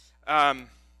Um,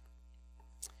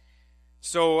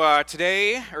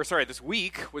 this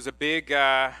week was a big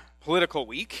political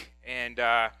week, and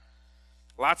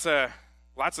lots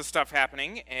of stuff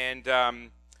happening, and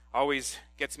always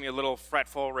gets me a little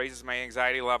fretful, raises my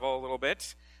anxiety level a little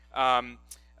bit. But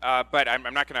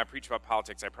I'm not going to preach about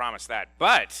politics, I promise that.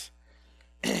 But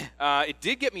it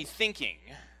did get me thinking.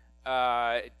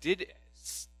 It did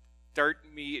start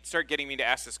getting me to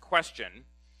ask this question.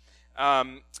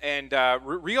 And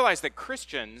realize that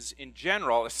Christians in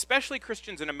general, especially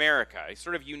Christians in America,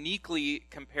 sort of uniquely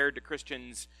compared to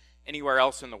Christians anywhere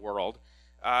else in the world,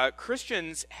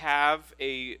 Christians have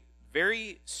a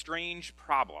very strange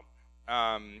problem.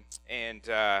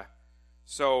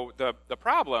 So the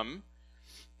problem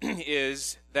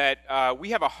is that we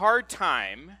have a hard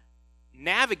time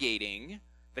navigating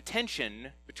the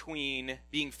tension between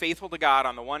being faithful to God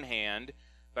on the one hand,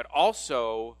 but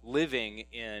also living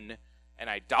in an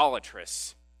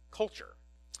idolatrous culture.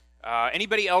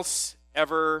 Anybody else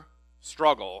ever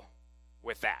struggle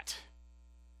with that?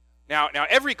 Now,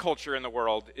 every culture in the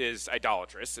world is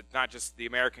idolatrous. It's not just the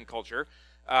American culture.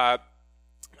 But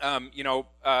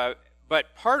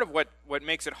part of what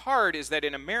makes it hard is that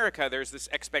in America there's this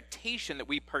expectation that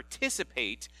we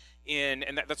participate in,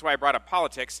 and that's why I brought up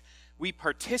politics, we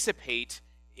participate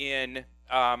in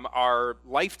our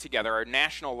life together, our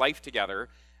national life together,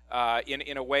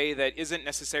 in a way that isn't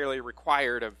necessarily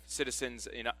required of citizens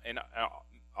in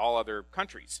all other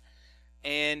countries.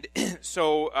 And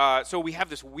so we have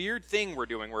this weird thing we're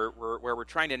doing where we're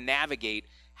trying to navigate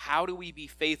how do we be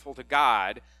faithful to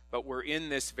God, but we're in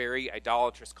this very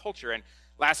idolatrous culture. And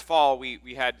last fall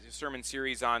we had a sermon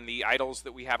series on the idols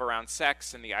that we have around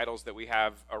sex, and the idols that we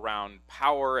have around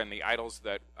power, and the idols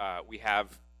that we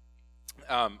have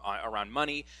around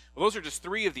money. Well, those are just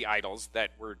three of the idols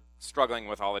that we're struggling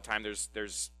with all the time.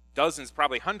 There's dozens,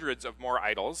 probably hundreds of more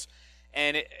idols,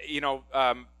 and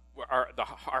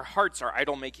our hearts are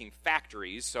idol-making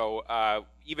factories. So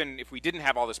even if we didn't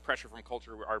have all this pressure from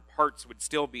culture, our hearts would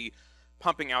still be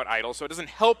pumping out idols. So it doesn't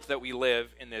help that we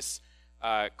live in this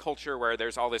culture where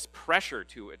there's all this pressure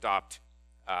to adopt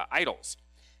idols,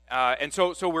 and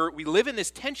so we live in this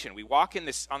tension. We walk on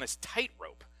this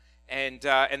tightrope. And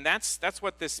that's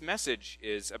what this message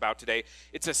is about today.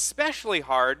 It's especially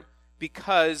hard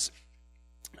because,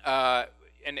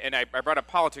 and I brought up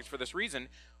politics for this reason.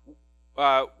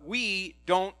 We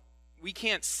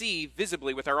can't see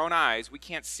visibly with our own eyes. We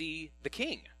can't see the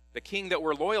king that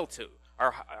we're loyal to.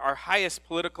 Our highest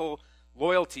political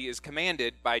loyalty is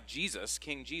commanded by Jesus,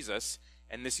 King Jesus.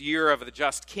 And this year of the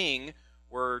just King,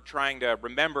 we're trying to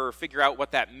figure out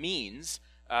what that means.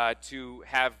 To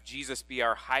have Jesus be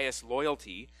our highest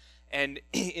loyalty. And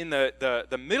in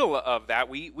the middle of that,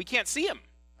 we can't see him,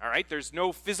 all right? There's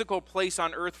no physical place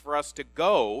on earth for us to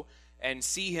go and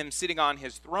see him sitting on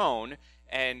his throne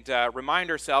and remind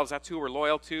ourselves that's who we're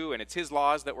loyal to, and it's his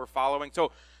laws that we're following.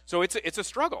 So it's a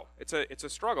struggle. It's a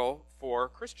struggle for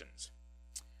Christians.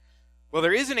 Well,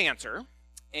 there is an answer,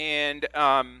 and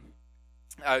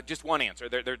just one answer.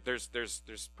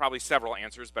 There's probably several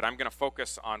answers, but I'm going to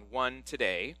focus on one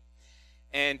today.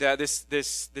 And this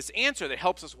answer that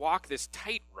helps us walk this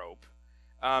tightrope,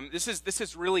 this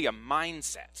is really a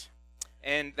mindset.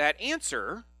 And that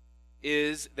answer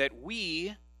is that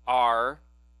we are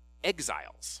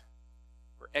exiles.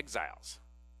 We're exiles.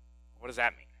 What does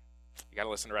that mean? You got to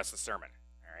listen to the rest of the sermon,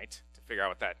 all right, to figure out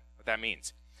what that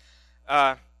means.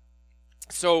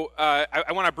 So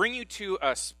I want to bring you to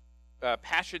a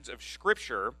passage of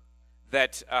Scripture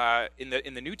that in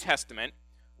the New Testament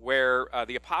where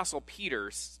the Apostle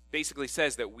Peter basically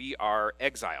says that we are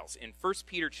exiles. In 1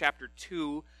 Peter chapter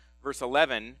 2, verse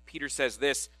 11, Peter says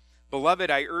this,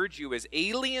 "Beloved, I urge you as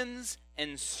aliens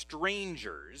and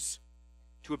strangers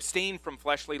to abstain from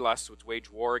fleshly lusts which wage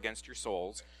war against your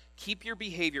souls. Keep your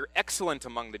behavior excellent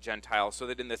among the Gentiles, so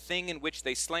that in the thing in which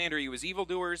they slander you as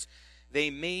evildoers, they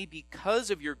may, because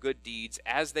of your good deeds,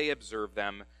 as they observe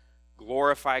them,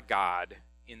 glorify God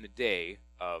in the day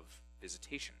of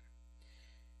visitation."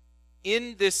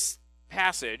 In this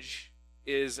passage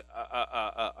is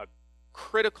a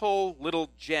critical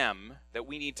little gem that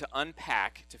we need to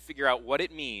unpack to figure out what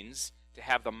it means to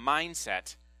have the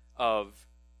mindset of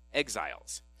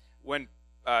exiles. When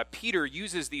Peter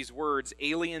uses these words,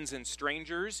 aliens and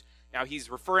strangers, now he's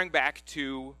referring back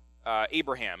to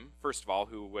Abraham, first of all,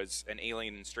 who was an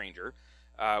alien and stranger,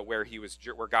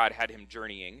 where God had him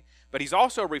journeying. But he's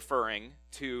also referring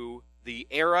to the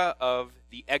era of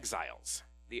the exiles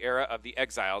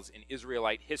in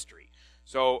Israelite history.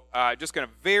 So just going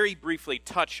to very briefly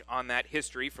touch on that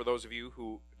history for those of you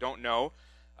who don't know.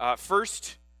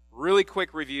 First, really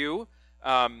quick review.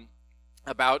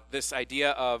 about this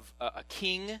idea of a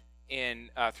king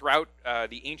throughout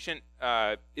the ancient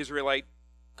Israelite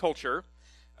culture.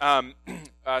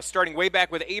 Starting way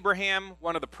back with Abraham,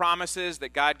 one of the promises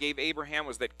that God gave Abraham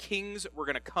was that kings were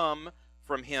going to come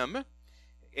from him.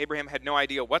 Abraham had no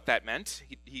idea what that meant.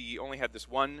 He only had this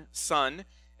one son,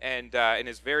 and in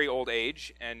his very old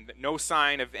age, and no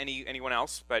sign of anyone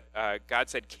else. But God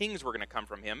said kings were going to come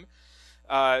from him.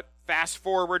 Fast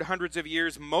forward hundreds of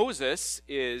years, Moses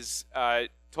is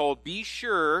told, be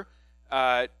sure.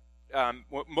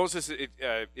 Moses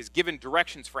is given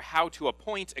directions for how to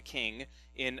appoint a king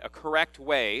in a correct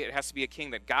way. It has to be a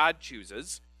king that God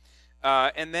chooses.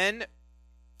 And then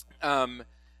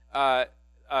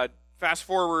fast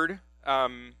forward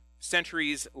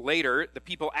centuries later, the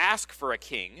people ask for a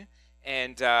king,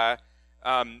 and God,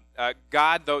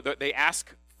 though they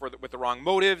ask with the wrong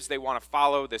motives, they want to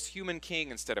follow this human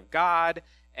king instead of God,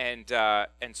 and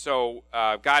so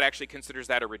God actually considers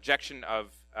that a rejection of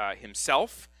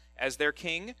himself as their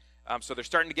king. So they're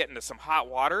starting to get into some hot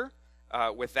water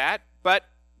with that. But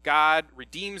God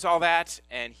redeems all that,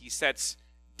 and he sets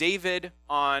David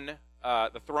on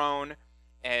the throne.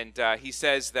 And he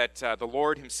says that the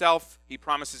Lord himself, he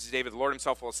promises to David, the Lord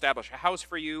himself will establish a house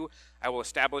for you. I will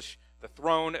establish the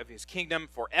throne of his kingdom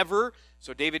forever.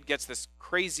 So David gets this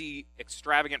crazy,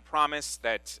 extravagant promise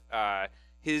that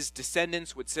his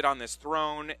descendants would sit on this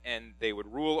throne and they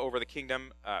would rule over the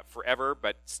kingdom forever,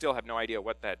 but still have no idea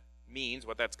what that means,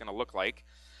 what that's going to look like.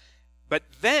 But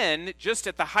then, just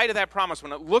at the height of that promise,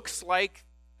 when it looks like,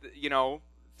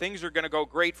 things are going to go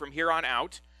great from here on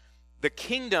out, the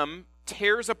kingdom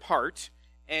tears apart,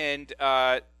 and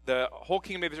the whole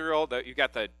kingdom of Israel, you've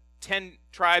got the 10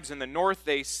 tribes in the north,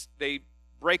 they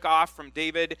break off from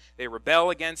David, they rebel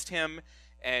against him,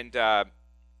 and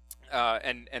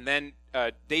then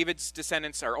David's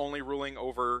descendants are only ruling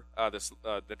over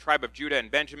the tribe of Judah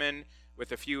and Benjamin,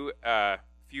 with a few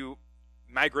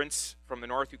migrants from the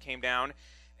north who came down.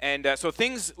 And so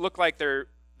things look like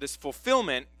this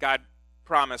fulfillment God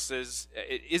promises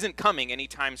it isn't coming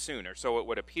anytime soon, or so it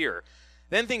would appear.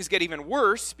 Then things get even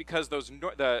worse because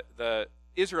the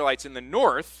Israelites in the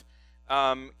north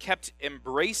kept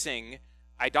embracing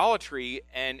idolatry,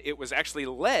 and it was actually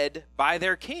led by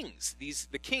their kings.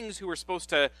 The kings who were supposed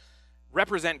to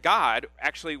represent God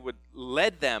actually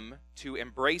led them to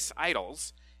embrace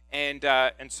idols, and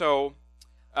so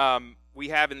we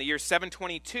have in the year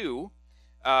 722,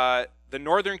 the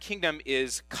northern kingdom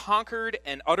is conquered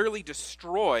and utterly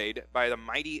destroyed by the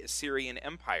mighty Assyrian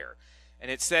Empire. And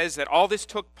it says that all this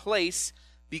took place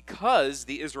because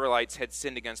the Israelites had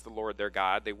sinned against the Lord their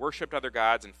God. They worshipped other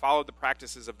gods and followed the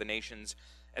practices of the nations,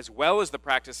 as well as the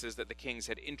practices that the kings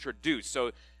had introduced.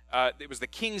 So it was the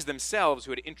kings themselves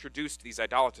who had introduced these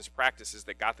idolatrous practices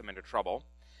that got them into trouble.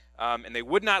 And they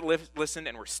would not listen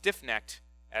and were stiff-necked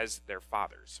as their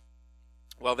fathers.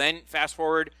 Well, then, fast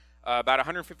forward about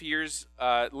 150 years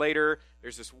later,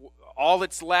 there's all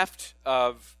that's left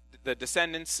of the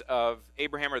descendants of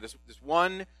Abraham are this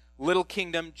one little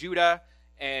kingdom, Judah,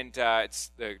 and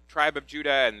it's the tribe of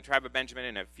Judah and the tribe of Benjamin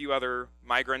and a few other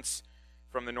migrants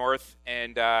from the north.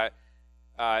 And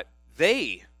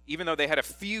they, even though they had a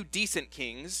few decent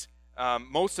kings,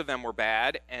 most of them were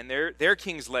bad, and their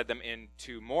kings led them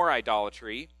into more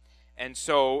idolatry. And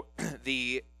so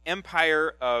the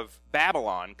empire of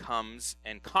Babylon comes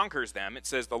and conquers them. It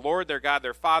says, the Lord their God,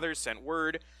 their fathers, sent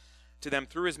word to them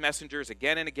through his messengers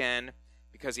again and again,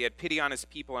 because he had pity on his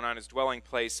people and on his dwelling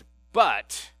place.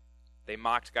 But they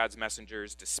mocked God's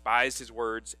messengers, despised his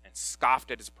words, and scoffed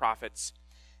at his prophets,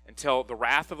 until the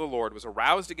wrath of the Lord was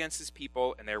aroused against his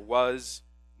people, and there was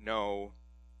no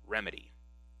remedy.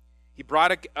 He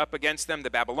brought up against them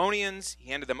the Babylonians. He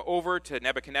handed them over to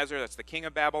Nebuchadnezzar, that's the king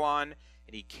of Babylon,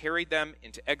 and he carried them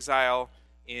into exile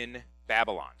in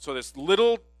Babylon. So this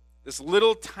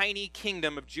little tiny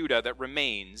kingdom of Judah that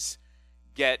remains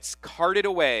gets carted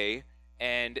away,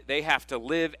 and they have to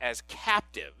live as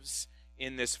captives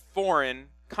in this foreign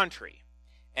country.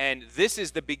 And this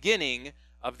is the beginning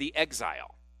of the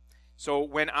exile. So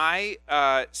when I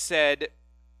said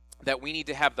that we need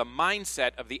to have the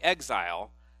mindset of the exiles,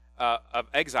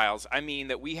 I mean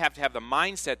that we have to have the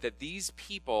mindset that these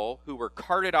people who were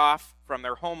carted off from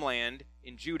their homeland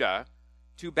in Judah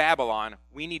to Babylon,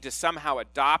 we need to somehow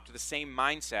adopt the same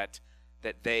mindset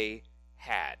that they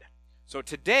had. So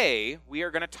today we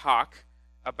are going to talk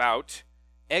about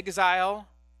exile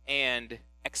and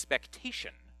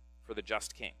expectation for the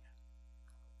just king.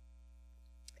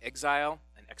 Exile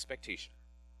and expectation.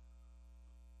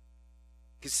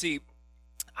 Because see,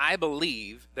 I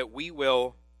believe that we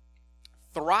will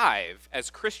thrive as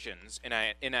Christians in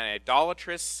an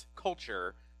idolatrous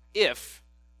culture if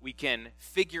we can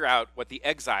figure out what the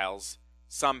exiles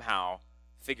somehow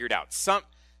figured out.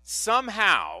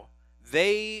 Somehow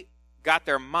they got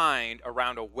their mind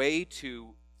around a way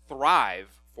to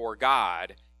thrive for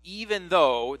God, even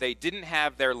though they didn't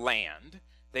have their land,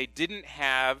 they didn't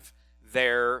have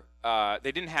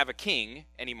a king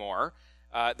anymore,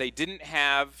 they didn't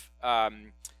have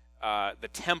the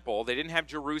temple, they didn't have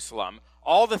Jerusalem,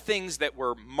 all the things that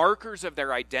were markers of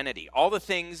their identity, all the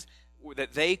things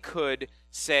that they could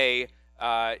say,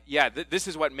 this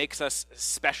is what makes us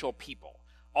special people.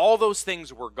 All those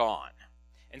things were gone.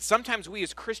 And sometimes we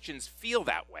as Christians feel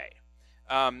that way.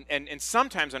 And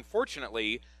sometimes,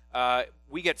 unfortunately,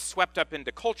 we get swept up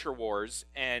into culture wars,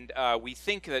 and we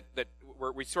think that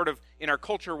we sort of, in our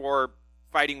culture war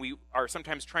fighting, we are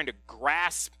sometimes trying to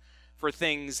grasp for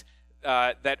things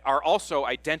that are also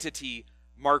identity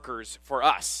markers for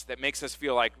us, that makes us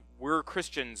feel like we're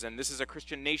Christians and this is a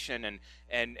Christian nation,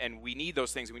 and we need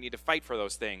those things, we need to fight for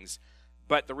those things.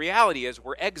 But the reality is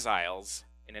we're exiles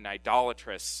in an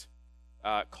idolatrous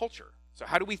culture. So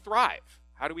how do we thrive?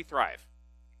 How do we thrive?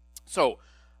 So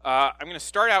I'm going to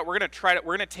start out, we're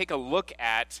going to take a look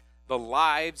at the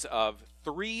lives of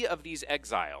 3 of these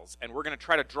exiles, and we're going to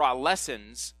try to draw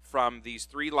lessons from these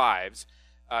 3 lives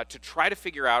to try to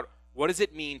figure out, what does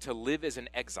it mean to live as an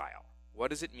exile? What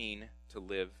does it mean to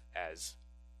live as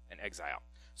an exile?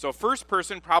 So first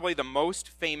person, probably the most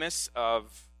famous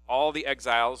of all the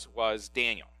exiles, was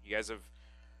Daniel. You guys have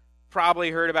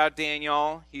probably heard about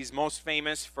Daniel. He's most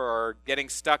famous for getting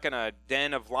stuck in a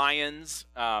den of lions.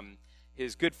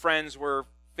 His good friends were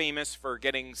famous for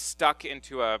getting stuck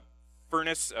into a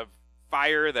furnace of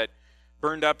fire that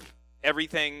burned up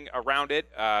everything around it,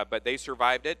 but they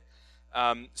survived it.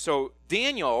 So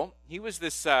Daniel, he was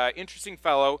this interesting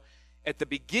fellow. At the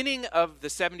beginning of the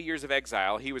 70 years of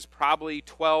exile, he was probably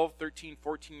 12, 13,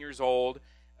 14 years old.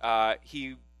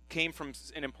 He came from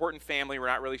an important family, we're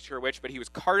not really sure which, but he was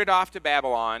carted off to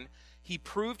Babylon. He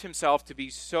proved himself to be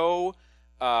so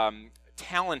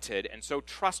talented and so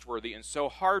trustworthy and so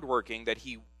hardworking that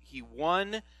he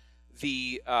won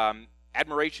the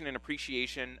admiration and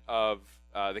appreciation of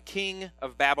the king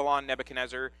of Babylon,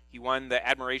 Nebuchadnezzar. He won the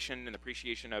admiration and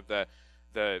appreciation of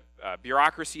the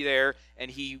bureaucracy there, and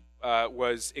he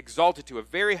was exalted to a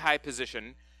very high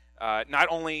position, not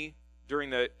only during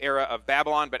the era of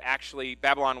Babylon, but actually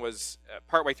Babylon was,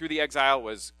 partway through the exile,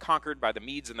 was conquered by the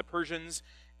Medes and the Persians,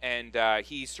 and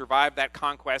he survived that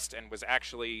conquest and was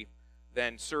actually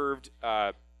then served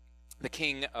the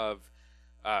king of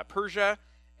Persia.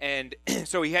 And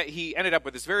so he ended up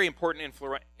with this very important,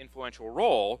 influential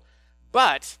role,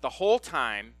 but the whole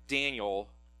time Daniel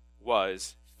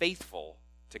was faithful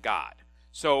to God.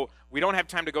 So we don't have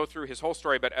time to go through his whole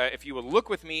story, but if you will look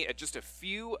with me at just a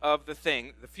few of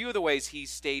the ways he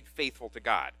stayed faithful to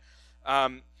God.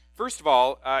 First of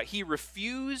all, he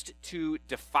refused to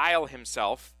defile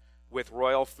himself with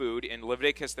royal food. In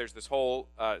Leviticus, there's this whole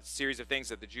series of things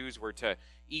that the Jews were to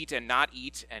eat and not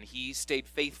eat, and he stayed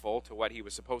faithful to what he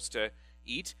was supposed to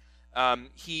eat.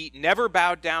 He never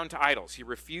bowed down to idols. He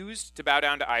refused to bow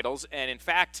down to idols, and in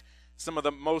fact, some of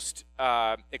the most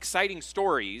exciting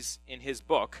stories in his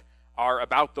book are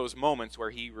about those moments where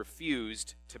he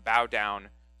refused to bow down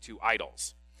to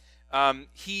idols.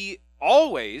 He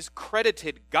always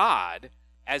credited God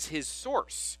as his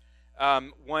source.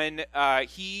 When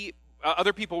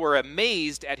other people were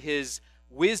amazed at his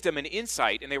wisdom and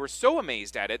insight, and they were so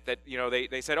amazed at it that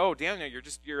they said, "Oh, Daniel,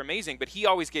 you're amazing," but he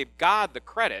always gave God the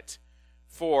credit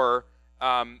for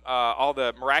all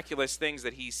the miraculous things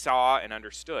that he saw and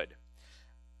understood.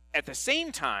 At the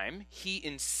same time, he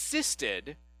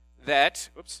insisted that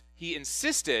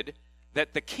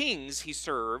the kings he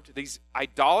served, these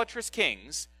idolatrous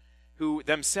kings who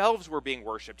themselves were being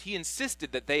worshipped, he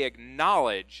insisted that they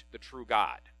acknowledge the true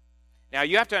God. Now,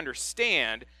 you have to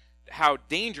understand how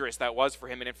dangerous that was for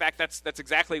him, and in fact, that's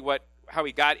exactly how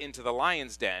he got into the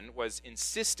lion's den, was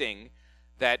insisting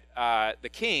that the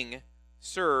king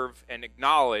serve and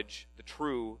acknowledge the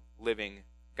true living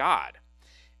God.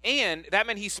 And that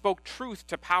meant he spoke truth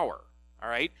to power, all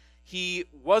right? He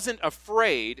wasn't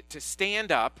afraid to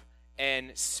stand up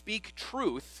and speak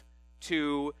truth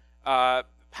to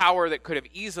power that could have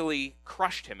easily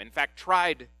crushed him, in fact,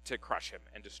 tried to crush him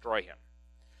and destroy him.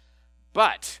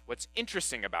 But what's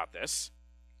interesting about this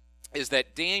is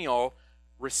that Daniel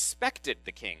respected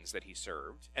the kings that he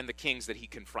served and the kings that he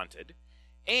confronted,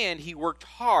 and he worked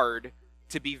hard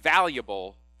to be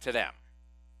valuable to them.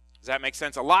 Does that make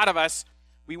sense? A lot of us,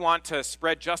 we want to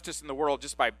spread justice in the world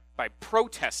just by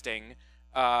protesting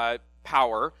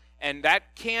power, and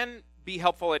that can be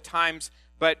helpful at times,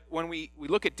 But when we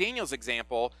look at Daniel's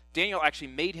example, Daniel actually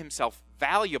made himself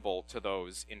valuable to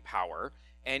those in power,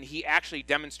 and he actually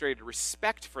demonstrated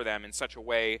respect for them in such a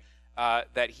way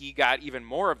that he got even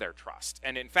more of their trust.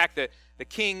 And in fact, the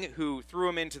king who threw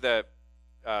him into the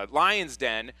lion's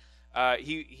den,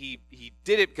 he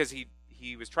did it because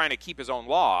he was trying to keep his own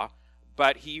law,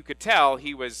 but you could tell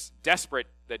he was desperate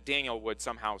that Daniel would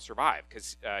somehow survive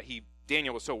because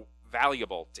Daniel was so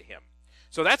valuable to him.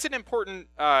 So that's an important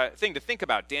thing to think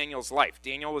about, Daniel's life.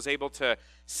 Daniel was able to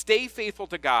stay faithful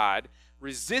to God,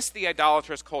 resist the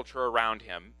idolatrous culture around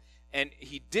him, and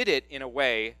he did it in a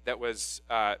way that was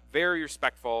very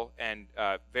respectful and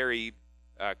very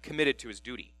committed to his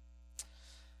duty.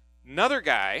 Another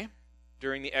guy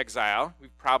during the exile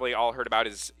we've probably all heard about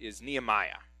is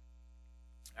Nehemiah.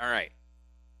 All right.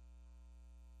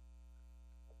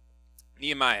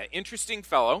 Nehemiah, interesting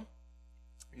fellow.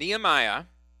 Nehemiah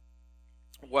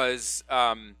was,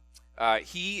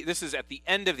 this is at the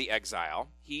end of the exile.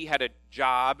 He had a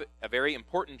job, a very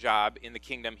important job in the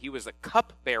kingdom. He was a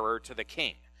cupbearer to the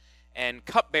king. And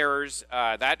cupbearers,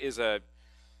 that is a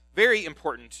very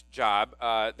important job.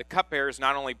 The cupbearers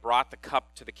not only brought the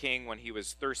cup to the king when he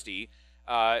was thirsty,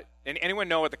 and anyone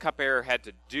know what the cupbearer had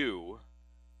to do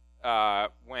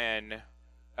when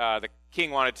the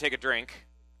king wanted to take a drink?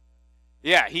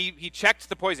 Yeah, he checked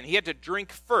the poison. He had to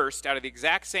drink first out of the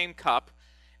exact same cup,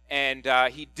 and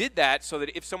he did that so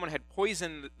that if someone had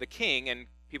poisoned the king, and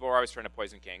people were always trying to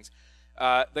poison kings,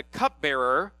 the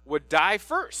cupbearer would die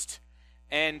first.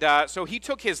 And so he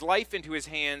took his life into his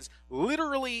hands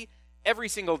literally every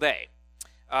single day.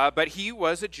 But he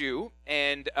was a Jew,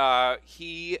 and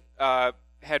he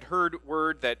had heard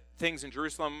word that things in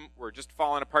Jerusalem were just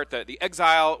falling apart. The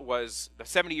exile was, the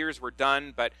 70 years were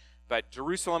done, but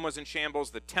Jerusalem was in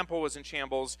shambles, the temple was in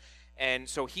shambles, and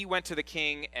so he went to the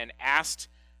king and asked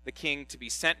the king to be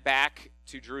sent back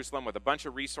to Jerusalem with a bunch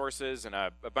of resources and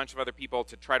a bunch of other people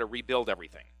to try to rebuild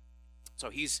everything. So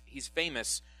he's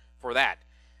famous for that.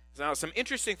 Now, some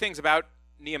interesting things about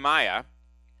Nehemiah.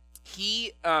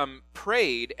 He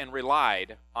prayed and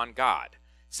relied on God.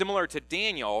 Similar to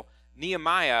Daniel,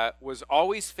 Nehemiah was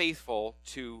always faithful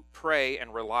to pray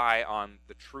and rely on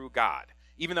the true God,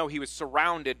 even though he was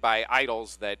surrounded by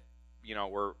idols that,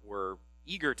 were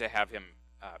eager to have him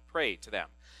pray to them.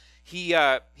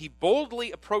 He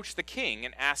boldly approached the king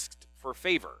and asked for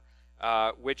favor,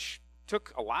 which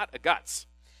took a lot of guts.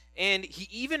 And he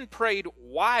even prayed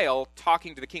while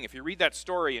talking to the king. If you read that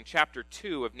story in chapter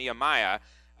 2 of Nehemiah,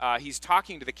 he's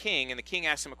talking to the king, and the king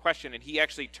asks him a question, and he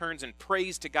actually turns and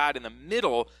prays to God in the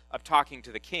middle of talking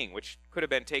to the king, which could have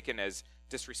been taken as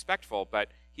disrespectful, but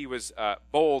he was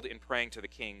bold in praying to the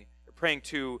king, praying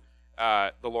to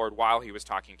the Lord while he was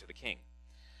talking to the king.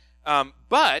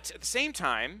 But at the same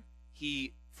time,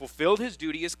 he fulfilled his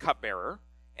duty as cupbearer,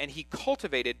 and he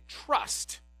cultivated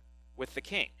trust with the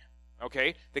king.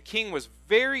 Okay? The king was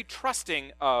very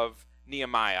trusting of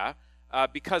Nehemiah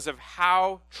because of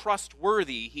how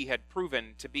trustworthy he had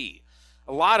proven to be.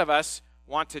 A lot of us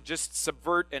want to just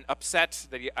subvert and upset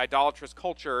the idolatrous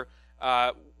culture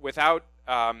without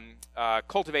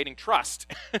cultivating trust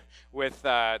with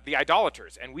the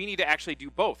idolaters. And we need to actually do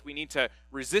both. We need to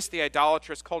resist the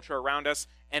idolatrous culture around us,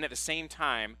 and at the same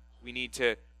time, we need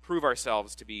to prove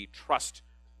ourselves to be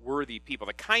trustworthy people,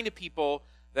 the kind of people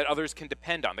that others can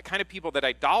depend on, the kind of people that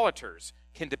idolaters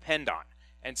can depend on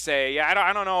and say, yeah,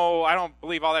 I don't know, I don't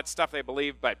believe all that stuff they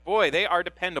believe, but boy, they are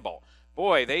dependable.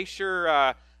 Boy, they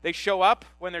sure, they show up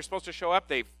when they're supposed to show up.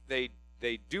 They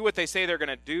do what they say they're going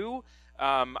to do.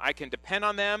 I can depend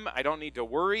on them. I don't need to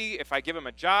worry. If I give them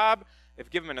a job, if I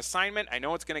give them an assignment, I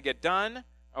know it's going to get done.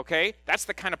 Okay? That's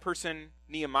the kind of person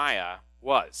Nehemiah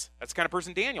was. That's the kind of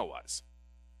person Daniel was.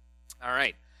 All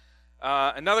right.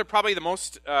 Another, probably the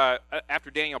most,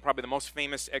 after Daniel, probably the most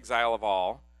famous exile of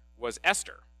all was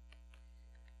Esther.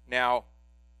 Now,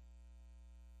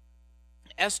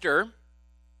 Esther,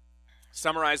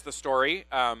 summarize the story.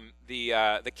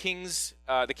 The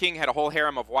king had a whole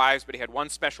harem of wives, but he had one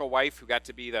special wife who got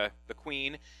to be the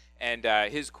queen. And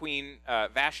his queen,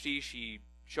 Vashti, she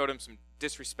showed him some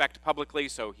disrespect publicly,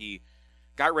 so he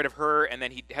got rid of her. And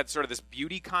then he had sort of this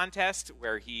beauty contest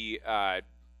where he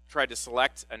tried to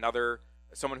select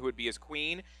someone who would be his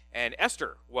queen. And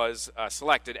Esther was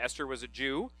selected. Esther was a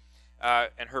Jew,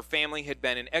 and her family had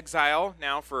been in exile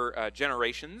now for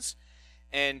generations.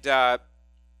 And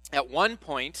at one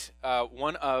point,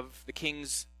 one of the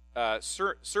king's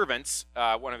servants,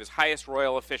 one of his highest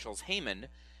royal officials, Haman,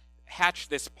 hatched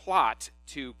this plot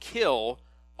to kill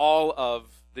all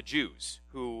of the Jews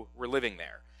who were living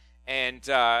there. And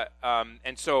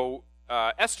so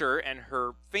Esther and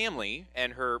her family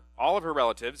and all of her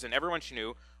relatives and everyone she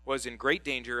knew was in great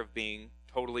danger of being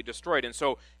totally destroyed. And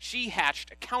so she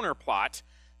hatched a counterplot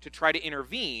to try to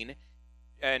intervene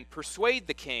and persuade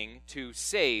the king to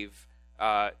save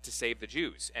the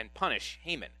Jews and punish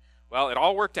Haman. Well, it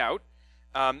all worked out.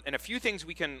 And a few things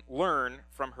we can learn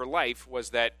from her life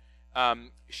was that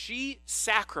she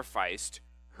sacrificed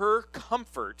her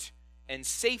comfort and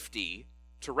safety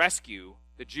to rescue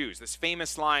the Jews. This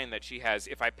famous line that she has,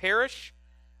 "If I perish,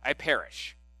 I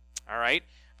perish." All right?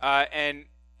 And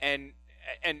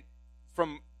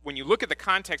from when you look at the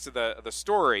context of the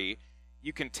story,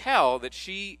 you can tell that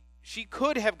she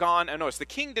could have gone unnoticed. The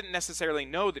king didn't necessarily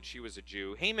know that she was a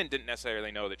Jew. Haman didn't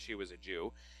necessarily know that she was a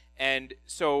Jew. And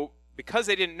so because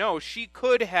they didn't know, she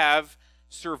could have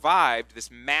survived this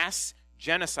mass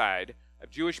genocide of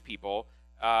Jewish people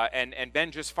and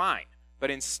been just fine. But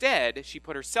instead, she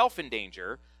put herself in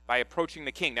danger by approaching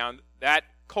the king. Now, in that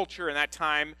culture and that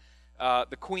time,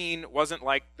 the queen wasn't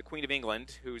like the Queen of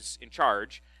England, who's in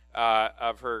charge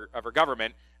of her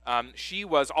government. She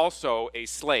was also a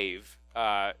slave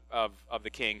of the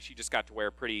king. She just got to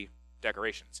wear pretty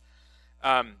decorations.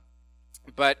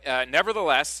 But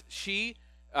nevertheless, she,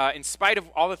 in spite of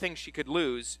all the things she could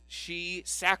lose, she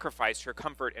sacrificed her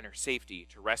comfort and her safety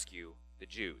to rescue the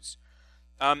Jews.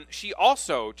 She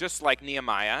also, just like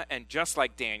Nehemiah and just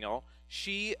like Daniel,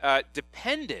 she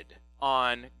depended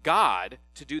on God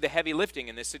to do the heavy lifting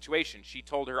in this situation. She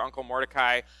told her uncle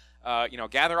Mordecai,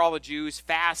 gather all the Jews,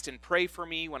 fast and pray for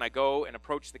me when I go and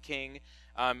approach the king.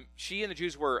 She and the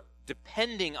Jews were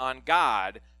depending on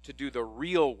God to do the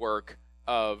real work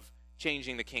of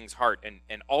changing the king's heart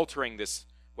and altering this,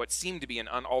 what seemed to be an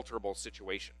unalterable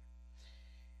situation.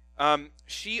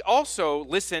 She also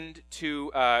listened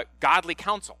to godly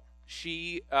counsel.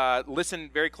 She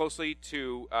listened very closely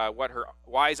to what her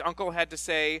wise uncle had to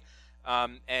say,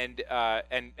 and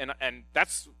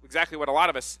that's exactly what a lot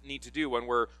of us need to do when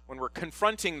we're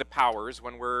confronting the powers,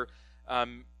 when we're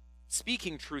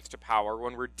speaking truth to power,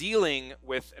 when we're dealing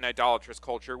with an idolatrous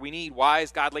culture. We need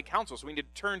wise, godly counsel. So we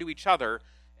need to turn to each other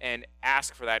and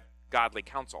ask for that godly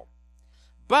counsel.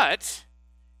 But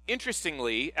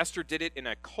interestingly, Esther did it in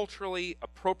a culturally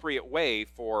appropriate way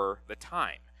for the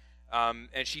time.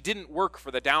 And she didn't work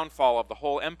for the downfall of the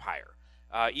whole empire.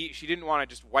 She didn't want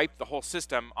to just wipe the whole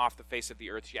system off the face of the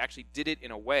earth. She actually did it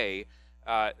in a way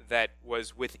that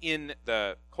was within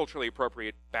the culturally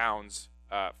appropriate bounds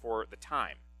for the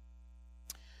time.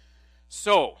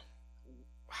 So,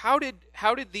 how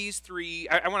did these three...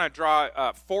 I want to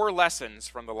draw 4 lessons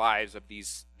from the lives of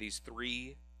these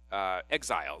 3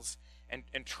 exiles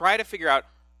and try to figure out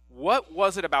what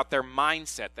was it about their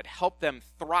mindset that helped them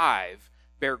thrive,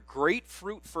 bear great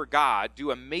fruit for God,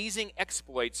 do amazing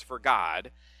exploits for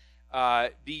God,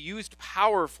 be used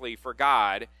powerfully for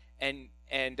God, and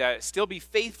still be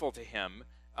faithful to Him,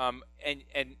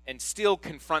 and still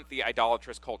confront the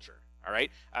idolatrous culture. All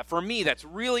right. For me, that's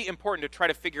really important to try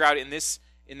to figure out in this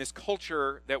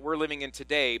culture that we're living in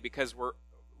today, because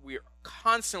we're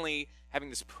constantly having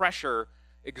this pressure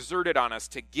exerted on us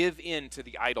to give in to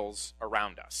the idols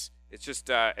around us. It's just,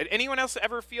 anyone else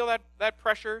ever feel that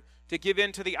pressure to give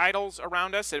in to the idols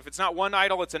around us? If it's not one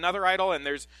idol, it's another idol, and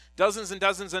there's dozens and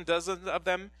dozens and dozens of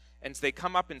them, and they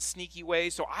come up in sneaky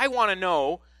ways. So I want to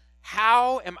know,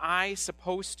 how am I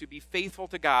supposed to be faithful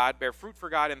to God, bear fruit for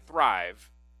God, and thrive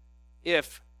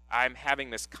if I'm having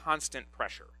this constant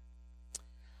pressure?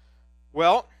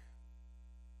 Well,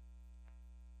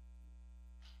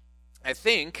 I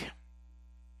think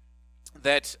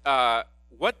that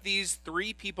what these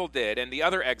 3 people did, and the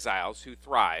other exiles who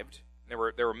thrived, there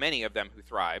were many of them who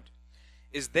thrived,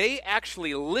 is they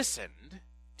actually listened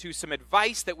to some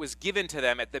advice that was given to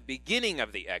them at the beginning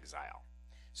of the exile.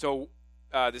 So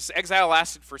this exile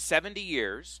lasted for 70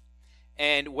 years,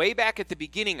 and way back at the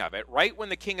beginning of it, right when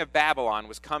the king of Babylon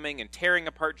was coming and tearing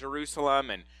apart Jerusalem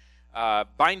and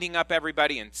binding up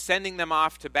everybody and sending them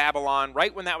off to Babylon,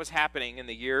 right when that was happening in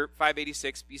the year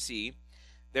 586 BC,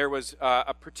 there was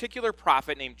a particular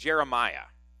prophet named Jeremiah,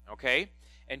 okay?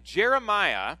 And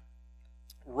Jeremiah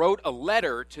wrote a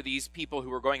letter to these people who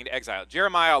were going into exile.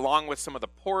 Jeremiah, along with some of the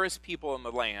poorest people in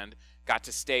the land, got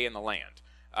to stay in the land.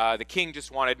 The king just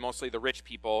wanted mostly the rich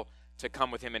people to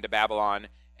come with him into Babylon,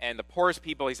 and the poorest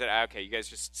people, he said, okay, you guys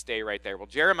just stay right there. Well,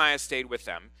 Jeremiah stayed with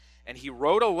them, and he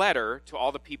wrote a letter to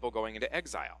all the people going into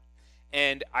exile.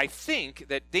 And I think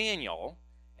that Daniel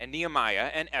and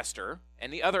Nehemiah and Esther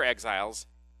and the other exiles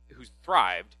who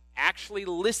thrived actually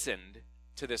listened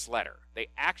to this letter. They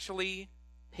actually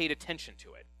paid attention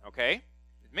to it, okay?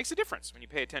 It makes a difference when you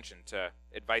pay attention to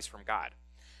advice from God.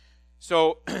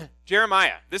 So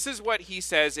Jeremiah, this is what he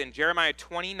says in Jeremiah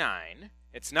 29.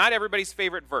 It's not everybody's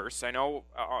favorite verse. I know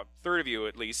a third of you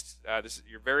at least. This is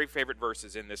your very favorite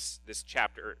verses in this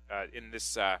chapter, in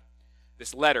this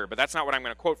letter, but that's not what I'm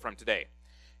going to quote from today.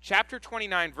 Chapter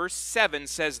 29, verse 7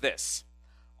 says this: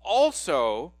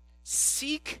 "Also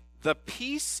seek the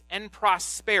peace and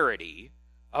prosperity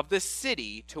of the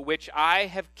city to which I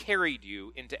have carried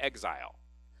you into exile.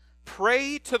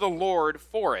 Pray to the Lord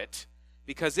for it,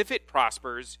 because if it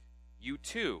prospers, you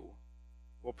too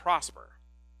will prosper."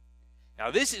 Now,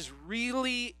 this is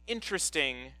really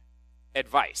interesting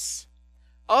advice.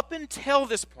 Up until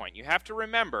this point, you have to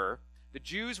remember, the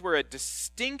Jews were a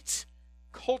distinct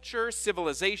culture,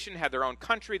 civilization, had their own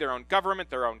country, their own government,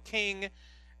 their own king.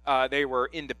 They were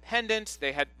independent.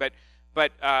 They had,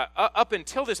 but up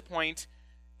until this point,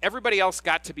 everybody else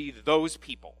got to be those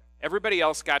people. Everybody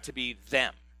else got to be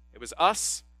them. It was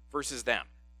us versus them.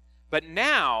 But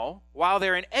now, while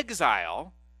they're in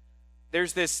exile,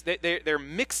 there's this, they're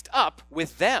mixed up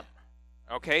with them,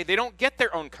 okay? They don't get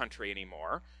their own country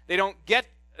anymore. They don't get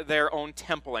their own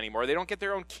temple anymore. They don't get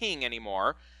their own king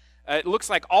anymore. It looks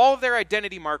like all of their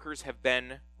identity markers have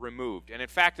been removed. And in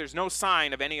fact, there's no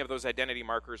sign of any of those identity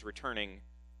markers returning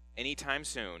anytime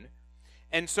soon.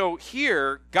 And so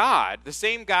here, God, the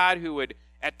same God who would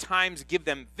at times give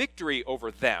them victory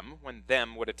over them when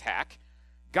them would attack,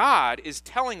 God is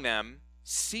telling them,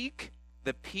 seek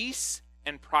the peace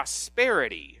and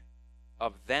prosperity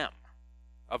of them,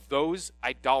 of those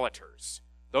idolaters,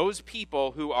 those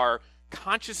people who are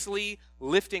consciously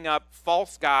lifting up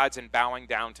false gods and bowing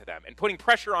down to them and putting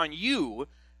pressure on you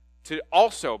to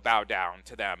also bow down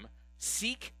to them.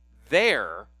 Seek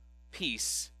their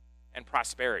peace and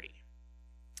prosperity.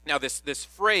 Now, this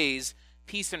phrase,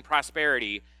 peace and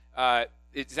prosperity,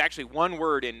 it's actually one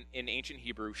word in ancient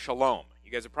Hebrew, shalom.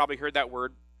 You guys have probably heard that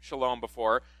word shalom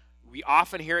before. We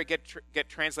often hear it get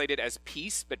translated as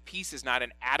peace, but peace is not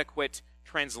an adequate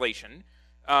translation.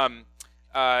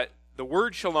 The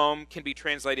word shalom can be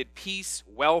translated peace,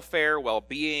 welfare,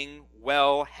 well-being,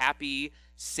 well, happy,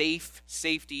 safe,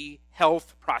 safety,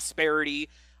 health, prosperity.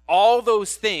 All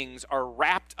those things are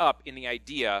wrapped up in the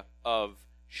idea of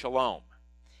shalom.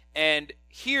 And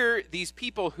here, these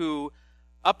people who,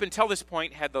 up until this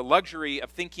point, had the luxury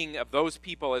of thinking of those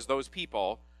people as those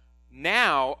people,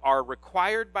 now are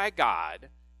required by God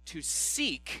to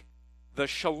seek the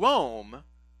shalom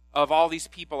of all these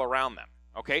people around them.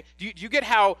 Okay? Do you get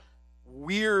how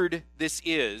weird this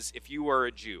is if you were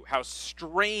a Jew? How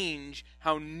strange,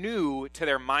 how new to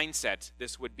their mindset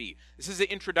this would be. This is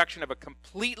the introduction of a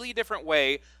completely different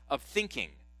way of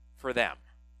thinking for them.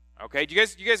 Okay? Do you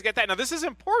guys get that? Now, this is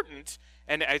important,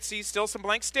 and I see still some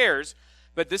blank stares,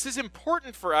 but this is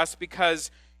important for us because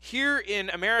here in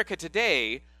America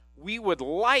today,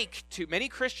 many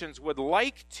Christians would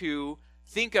like to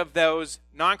think of those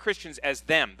non-Christians as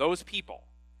them, those people.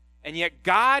 And yet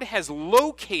God has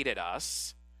located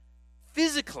us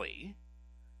physically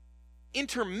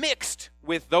intermixed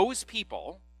with those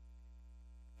people,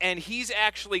 and he's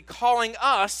actually calling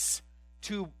us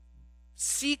to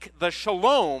seek the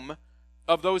shalom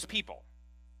of those people.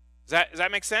 Does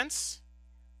that make sense?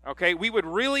 Okay, we would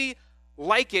really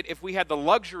like it if we had the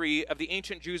luxury of the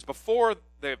ancient Jews before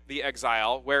the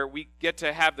exile, where we get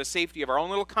to have the safety of our own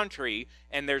little country,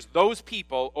 and there's those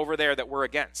people over there that we're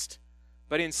against.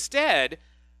 But instead,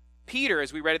 Peter,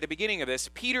 as we read at the beginning of this,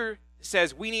 Peter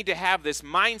says we need to have this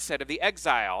mindset of the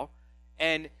exile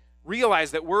and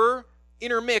realize that we're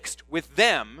intermixed with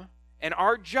them, and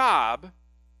our job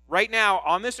right now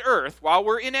on this earth, while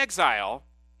we're in exile,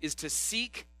 is to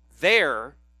seek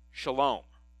their shalom.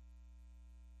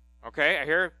 Okay, I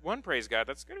hear one praise God.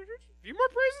 That's good. A few more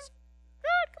praises?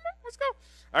 Good, come on, let's go.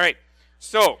 All right,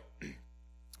 so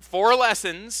 4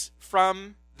 lessons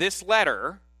from this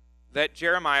letter that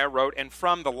Jeremiah wrote and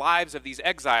from the lives of these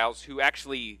exiles who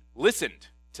actually listened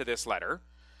to this letter.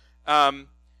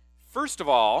 First of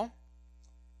all,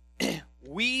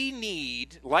 we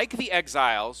need, like the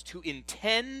exiles, to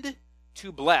intend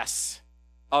to bless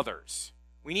others.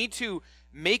 We need to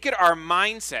make it our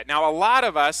mindset. Now, a lot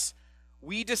of us,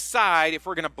 we decide if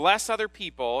we're going to bless other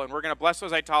people and we're going to bless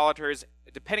those idolaters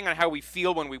depending on how we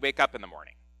feel when we wake up in the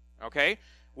morning. Okay?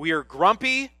 We are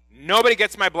grumpy. Nobody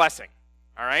gets my blessing.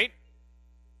 All right?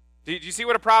 Did you see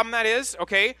what a problem that is?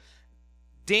 Okay?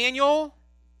 Daniel,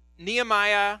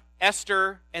 Nehemiah,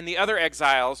 Esther, and the other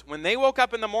exiles, when they woke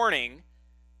up in the morning,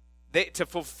 to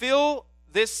fulfill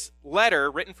this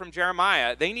letter written from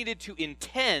Jeremiah, they needed to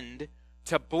intend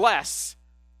to bless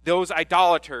those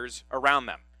idolaters around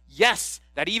them. Yes,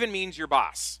 that even means your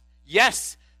boss.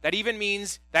 Yes, that even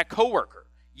means that coworker.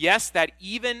 Yes, that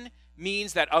even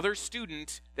means that other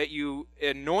student that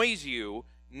annoys you,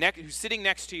 who's sitting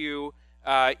next to you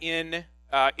in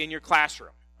your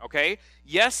classroom. Okay?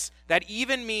 Yes, that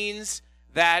even means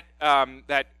that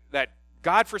that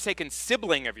God-forsaken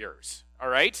sibling of yours. All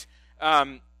right?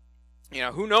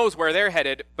 Who knows where they're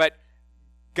headed, but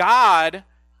God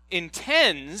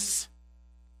intends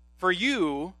for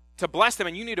you to bless them,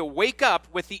 and you need to wake up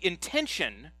with the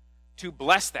intention to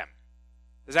bless them.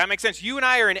 Does that make sense? You and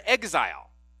I are in exile,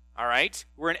 all right?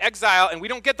 We're in exile, and we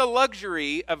don't get the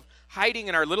luxury of hiding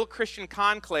in our little Christian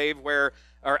enclave where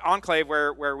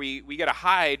we get to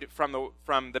hide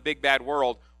from the big bad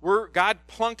world. God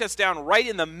plunked us down right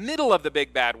in the middle of the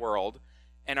big bad world,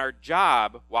 and our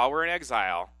job while we're in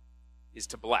exile is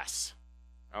to bless,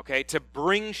 okay? To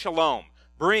bring shalom,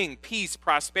 bring peace,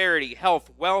 prosperity,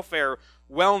 health, welfare,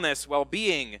 wellness,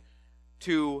 well-being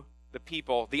to the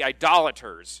people, the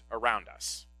idolaters around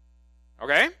us.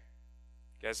 Okay? You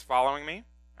guys following me?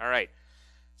 All right.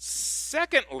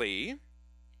 Secondly,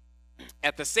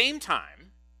 at the same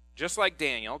time, just like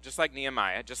Daniel, just like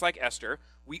Nehemiah, just like Esther,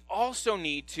 we also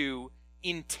need to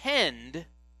intend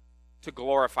to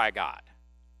glorify God.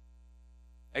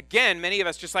 Again, many of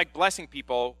us, just like blessing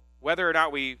people, whether or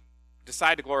not we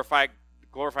decide to glorify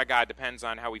God depends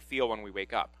on how we feel when we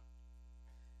wake up.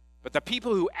 But the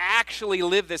people who actually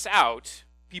live this out,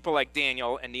 people like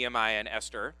Daniel and Nehemiah and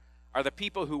Esther, are the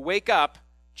people who wake up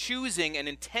choosing and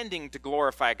intending to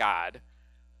glorify God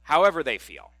however they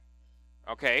feel.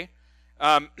 Okay?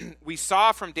 We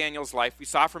saw from Daniel's life, we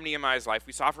saw from Nehemiah's life,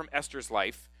 we saw from Esther's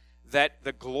life that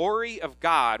the glory of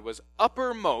God was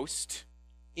uppermost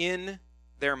in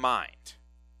their mind.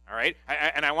 All right?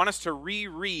 And I want us to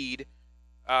reread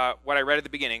what I read at the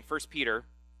beginning. 1 Peter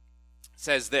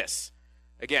says this.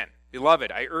 Again,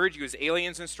 beloved, I urge you as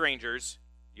aliens and strangers,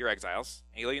 you're exiles,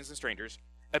 aliens and strangers,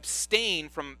 abstain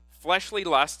from fleshly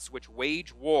lusts which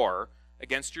wage war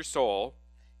against your soul.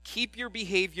 Keep your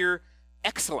behavior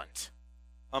excellent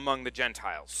among the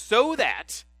Gentiles, so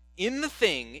that in the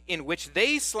thing in which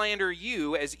they slander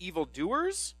you as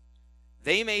evildoers,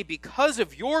 they may, because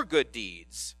of your good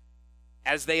deeds,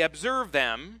 as they observe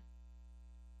them,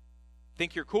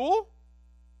 think you're cool?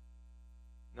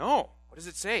 No. What does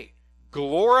it say?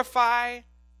 Glorify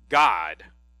God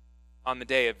on the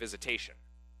day of visitation.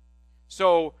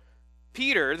 So,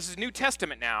 Peter, this is New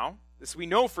Testament now. We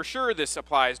know for sure this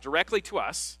applies directly to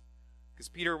us, because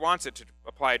Peter wants it to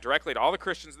apply directly to all the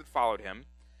Christians that followed him.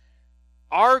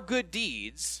 Our good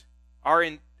deeds,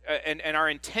 and our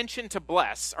intention to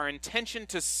bless, our intention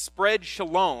to spread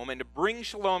shalom and to bring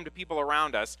shalom to people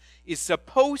around us is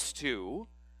supposed to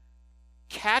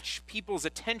catch people's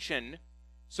attention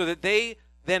so that they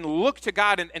then look to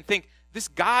God and think, this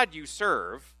God you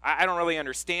serve, I don't really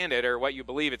understand it or what you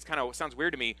believe. It sounds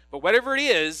weird to me. But whatever it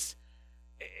is,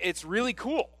 it's really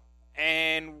cool.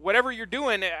 And whatever you're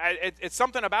doing, it's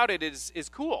something about it is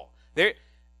cool. The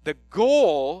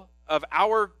goal of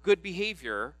our good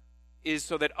behavior is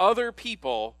so that other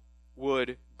people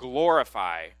would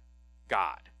glorify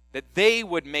God, that they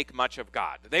would make much of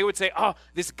God. That they would say, oh,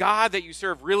 this God that you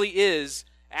serve really is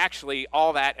actually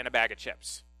all that and a bag of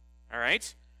chips. All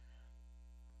right?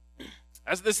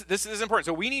 This is important.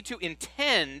 So we need to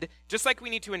intend, just like we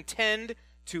need to intend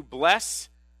to bless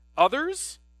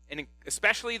others, and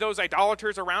especially those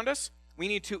idolaters around us, we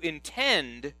need to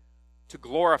intend to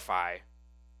glorify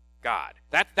God.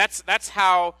 That's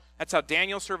how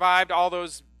Daniel survived all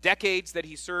those decades that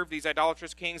he served these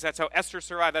idolatrous kings. That's how Esther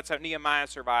survived. That's how Nehemiah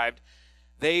survived.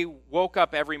 They woke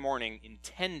up every morning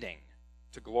intending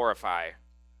to glorify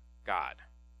God.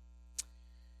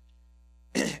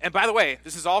 And by the way,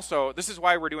 this is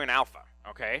why we're doing Alpha,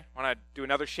 okay? I want to do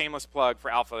another shameless plug for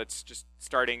Alpha that's just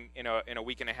starting in a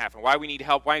week and a half, and why we need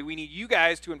help, why we need you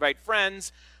guys to invite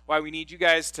friends, why we need you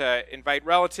guys to invite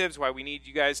relatives, why we need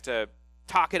you guys to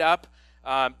talk it up.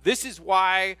 This is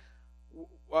why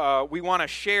we want to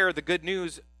share the good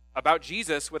news about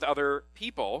Jesus with other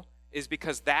people, is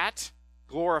because that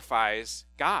glorifies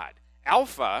God.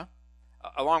 Alpha,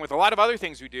 along with a lot of other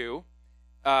things we do,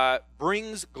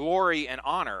 brings glory and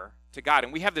honor to God.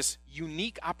 And we have this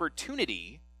unique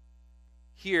opportunity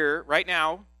here right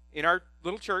now in our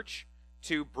little church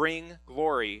to bring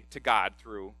glory to God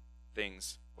through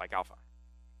things like Alpha.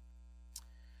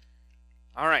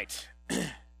 All right.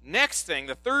 Next thing,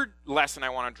 the third lesson I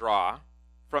want to draw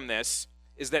from this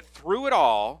is that through it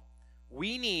all,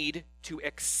 we need to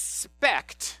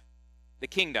expect the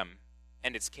kingdom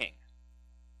and its king.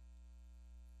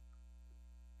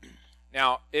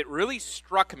 Now, it really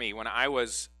struck me when I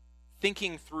was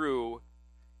thinking through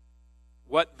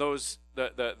what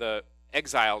the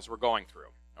exiles were going through,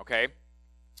 okay?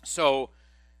 So,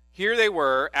 Here they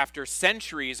were, after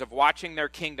centuries of watching their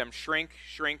kingdom shrink,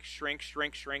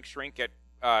 get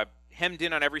hemmed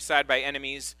in on every side by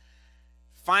enemies.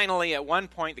 Finally, at one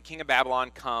point, the king of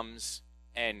Babylon comes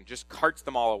and just carts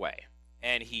them all away.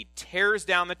 And he tears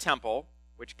down the temple,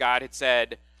 which God had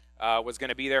said was going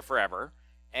to be there forever,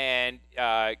 and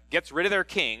gets rid of their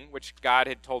king, which God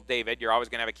had told David, you're always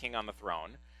going to have a king on the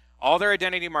throne. All their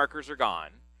identity markers are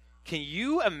gone. Can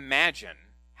you imagine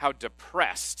how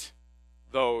depressed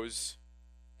those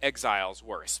exiles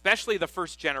were, especially the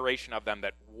first generation of them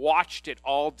that watched it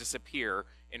all disappear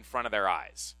in front of their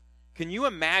eyes? Can you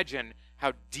imagine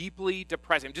how deeply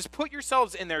depressing? Just put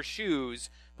yourselves in their shoes,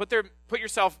 put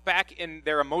yourself back in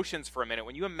their emotions for a minute.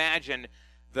 When you imagine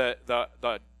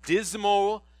the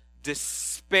dismal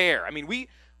despair. I mean,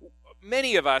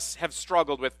 many of us have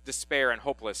struggled with despair and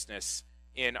hopelessness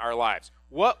in our lives.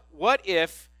 What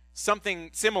if something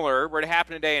similar were to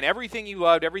happen today and everything you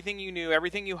loved, everything you knew,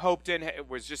 everything you hoped in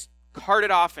was just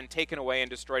carted off and taken away and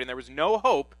destroyed, and there was no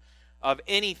hope of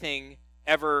anything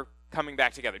ever coming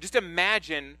back together? Just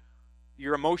imagine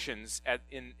your emotions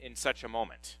in such a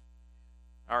moment.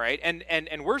 All right?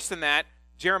 And worse than that,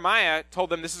 Jeremiah told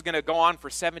them this is going to go on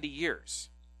for 70 years.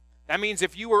 That means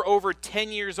if you were over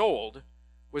 10 years old,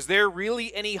 was there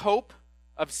really any hope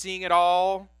of seeing it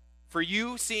all, for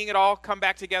you seeing it all come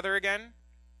back together again?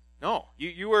 No.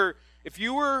 If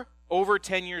you were over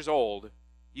 10 years old,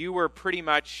 you were pretty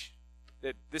much,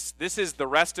 this is the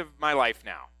rest of my life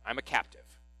now. I'm a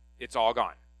captive. It's all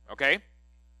gone. Okay?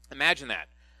 Imagine that.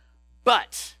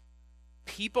 But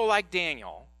people like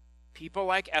Daniel, people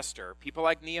like Esther, people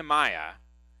like Nehemiah,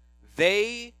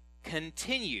 they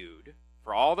continued,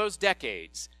 for all those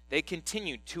decades, they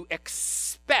continued to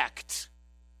expect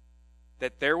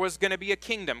that there was going to be a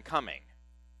kingdom coming,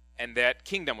 and that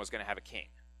kingdom was going to have a king.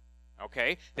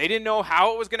 Okay? They didn't know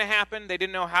how it was going to happen. They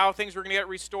didn't know how things were going to get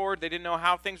restored. They didn't know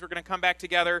how things were going to come back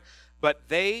together. But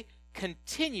they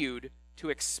continued to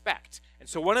expect. And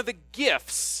so one of the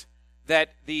gifts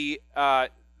that the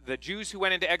Jews who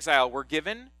went into exile were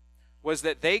given was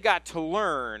that they got to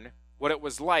learn what it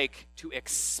was like to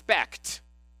expect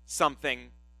something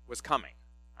was coming.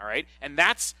 All right? And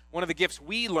that's one of the gifts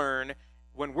we learn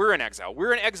when we're in exile.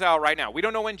 We're in exile right now. We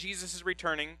don't know when Jesus is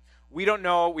returning. We don't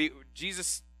know.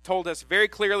 Jesus told us very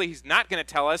clearly he's not going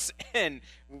to tell us, and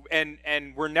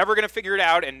we're never going to figure it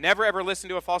out, and never ever listen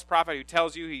to a false prophet who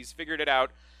tells you he's figured it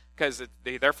out, because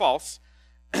they're false.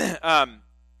 And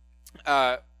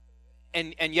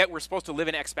yet we're supposed to live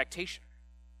in expectation.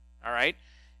 All right?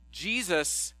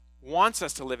 Jesus wants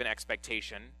us to live in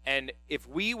expectation, and if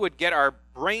we would get our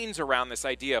brains around this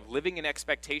idea of living in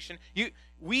expectation,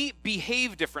 we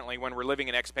behave differently when we're living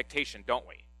in expectation, don't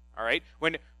we? All right?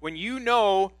 When you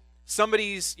know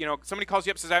somebody calls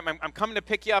you up and says, I'm coming to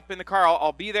pick you up in the car,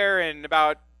 I'll be there in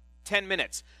about 10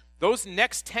 minutes. Those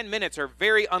next 10 minutes are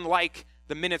very unlike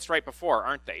the minutes right before,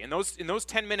 aren't they? In those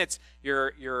 10 minutes,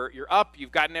 you're up,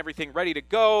 you've gotten everything ready to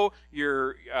go.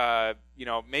 You're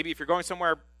maybe if you're going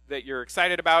somewhere that you're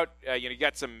excited about, you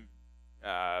got some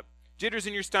jitters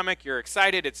in your stomach. You're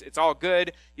excited. It's all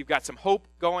good. You've got some hope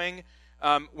going.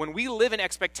 When we live in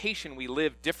expectation, we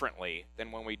live differently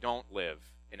than when we don't live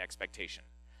in expectation.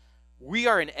 We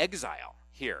are in exile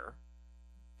here.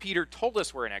 Peter told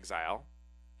us we're in exile,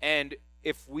 and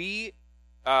if we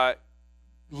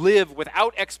live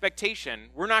without expectation,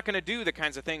 we're not going to do the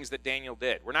kinds of things that Daniel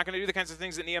did. We're not going to do the kinds of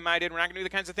things that Nehemiah did. We're not going to do the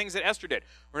kinds of things that Esther did.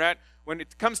 When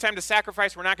it comes time to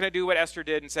sacrifice, we're not going to do what Esther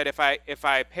did and said, if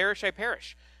I perish, I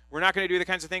perish. We're not going to do the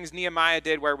kinds of things Nehemiah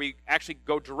did, where we actually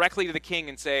go directly to the king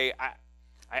and say,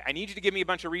 I need you to give me a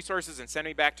bunch of resources and send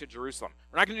me back to Jerusalem.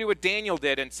 We're not going to do what Daniel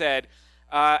did and said,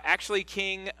 actually,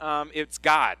 king, it's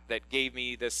God that gave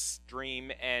me this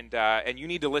dream, and you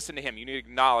need to listen to him. You need to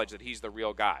acknowledge that he's the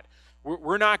real God.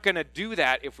 We're not going to do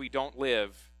that if we don't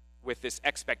live with this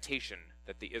expectation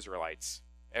that the Israelites,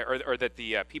 or that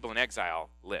the people in exile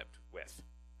lived with.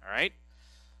 All right?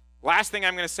 Last thing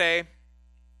I'm going to say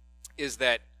is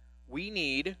that we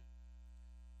need,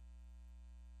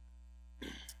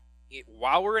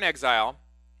 while we're in exile,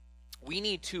 we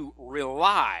need to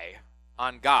rely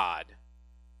on God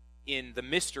in the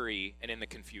mystery and in the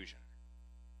confusion.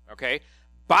 Okay?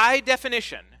 By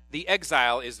definition, the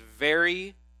exile is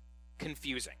very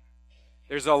confusing.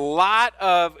 There's a lot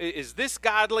of, is this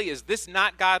godly? Is this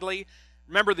not godly?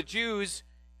 Remember, the Jews,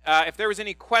 if there was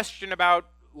any question about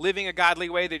living a godly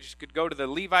way, they just could go to the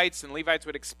Levites, and Levites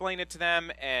would explain it to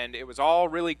them, and it was all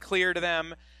really clear to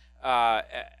them.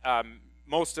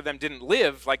 Most of them didn't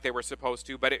live like they were supposed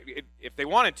to, but if they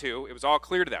wanted to, it was all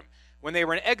clear to them. When they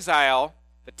were in exile,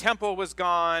 the temple was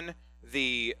gone,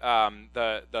 the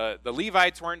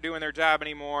Levites weren't doing their job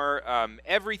anymore.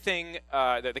 Everything,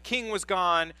 the king was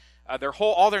gone.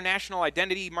 All their national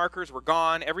identity markers were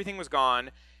gone. Everything was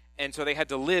gone. And so they had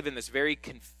to live in this very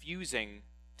confusing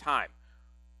time.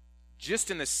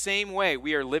 Just in the same way,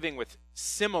 we are living with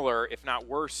similar, if not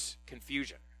worse,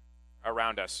 confusion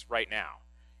around us right now.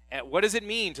 And what does it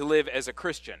mean to live as a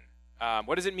Christian?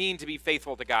 What does it mean to be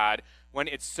faithful to God when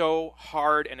it's so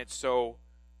hard and it's so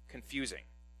confusing?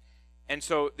 And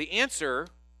so the answer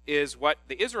is what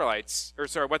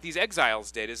what these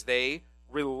exiles did is they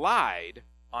relied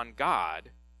on God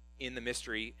in the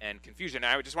mystery and confusion.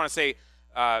 And I just want to say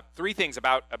three things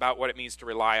about what it means to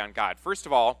rely on God. First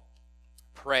of all,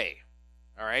 pray.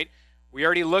 All right? We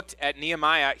already looked at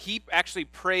Nehemiah. He actually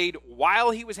prayed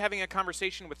while he was having a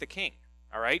conversation with the king.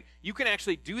 All right? You can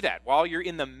actually do that while you're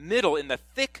in the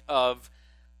thick of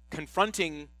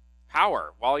confronting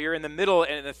power, while you're in the middle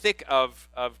and in the thick of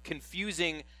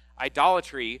confusing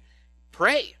idolatry.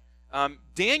 Pray.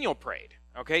 Daniel prayed.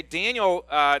 Okay? Daniel,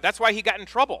 that's why he got in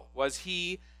trouble, was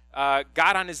he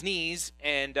got on his knees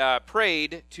and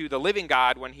prayed to the living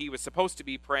God when he was supposed to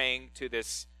be praying to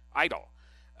this idol.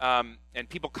 And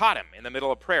people caught him in the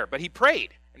middle of prayer. But he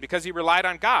prayed, and because he relied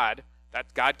on God,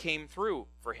 that God came through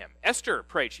for him. Esther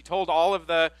prayed. She told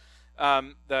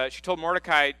she told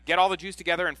Mordecai, get all the Jews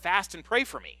together and fast and pray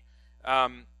for me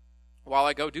while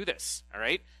I go do this. All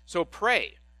right? So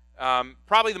pray.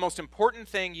 Probably the most important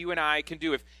thing you and I can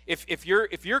do. If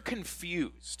you're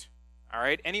confused, all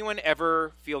right? Anyone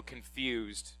ever feel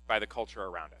confused by the culture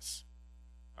around us?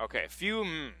 Okay, a few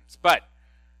but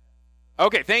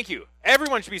okay, thank you.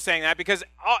 Everyone should be saying that because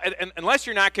unless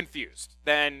you're not confused,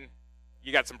 then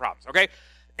you got some problems, okay?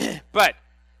 But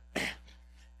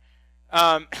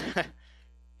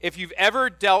if you've ever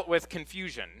dealt with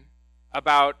confusion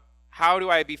about how do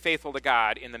I be faithful to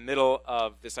God in the middle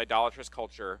of this idolatrous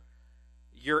culture,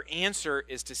 your answer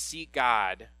is to seek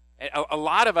God. A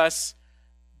lot of us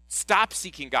stop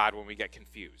seeking God when we get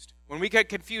confused. When we get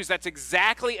confused, that's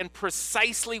exactly and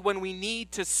precisely when we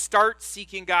need to start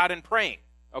seeking God and praying,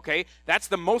 okay? That's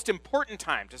the most important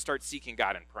time to start seeking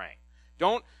God and praying.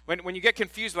 When you get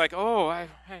confused, like, oh, I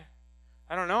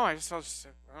don't know, I'll just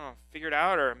figure it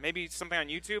out, or maybe something on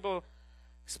YouTube will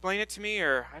explain it to me,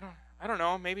 or I don't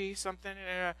know, maybe something.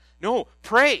 No,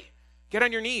 pray. Get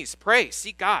on your knees. Pray.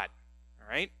 Seek God. All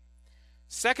right?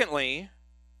 Secondly,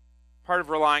 part of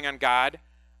relying on God,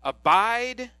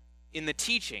 abide in the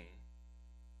teaching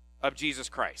of Jesus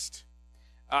Christ.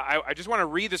 I just want to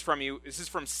read this from you. This is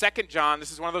from 2 John.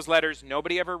 This is one of those letters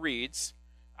nobody ever reads.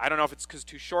 I don't know if it's because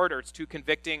it's too short or it's too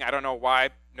convicting. I don't know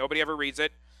why. Nobody ever reads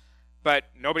it. But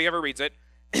nobody ever reads it.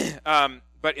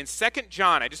 But in 2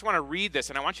 John, I just want to read this,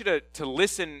 and I want you to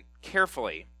listen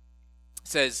carefully. It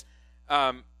says,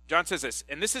 John says this,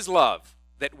 and this is love,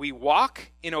 that we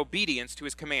walk in obedience to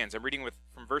his commands. I'm reading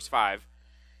from verse 5.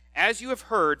 As you have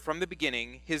heard from the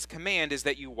beginning, his command is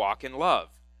that you walk in love.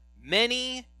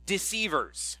 Many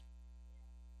deceivers.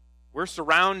 We're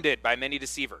surrounded by many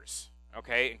deceivers,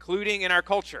 okay, including in our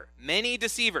culture. Many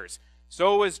deceivers.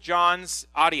 So was John's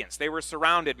audience. They were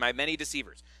surrounded by many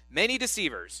deceivers. Many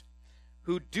deceivers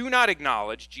who do not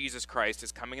acknowledge Jesus Christ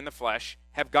as coming in the flesh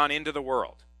have gone into the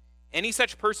world. Any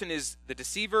such person is the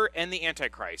deceiver and the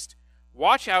Antichrist.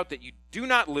 Watch out that you do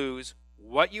not lose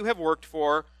what you have worked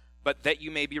for, but that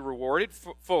you may be rewarded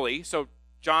fully. So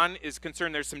John is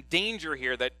concerned there's some danger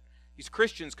here that these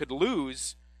Christians could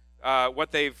lose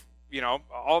what they've,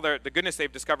 all the goodness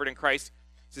they've discovered in Christ.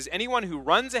 It says, anyone who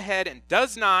runs ahead and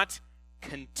does not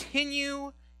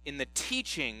continue in the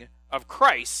teaching of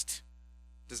Christ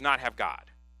does not have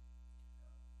God.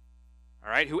 All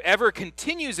right? Whoever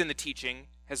continues in the teaching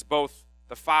has both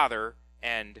the Father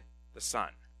and the Son.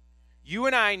 You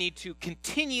and I need to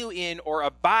continue in or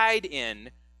abide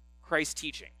in Christ's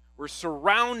teaching. We're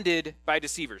surrounded by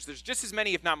deceivers. There's just as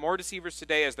many, if not more, deceivers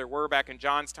today as there were back in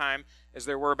John's time, as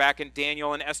there were back in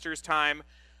Daniel and Esther's time.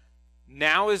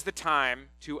 Now is the time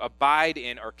to abide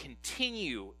in or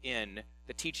continue in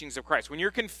the teachings of Christ. When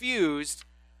you're confused,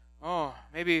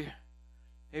 maybe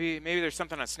there's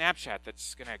something on Snapchat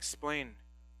that's going to explain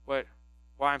why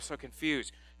I'm so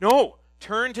confused. No,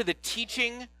 turn to the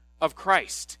teaching of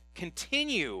Christ.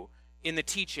 Continue in the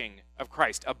teaching of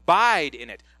Christ. Abide in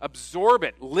it. Absorb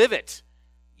it. Live it.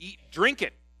 Eat, drink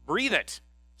it. Breathe it.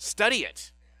 Study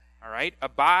it. All right?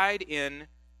 Abide in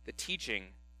the teaching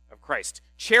of Christ.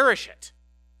 Cherish it.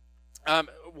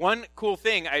 One cool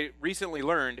thing I recently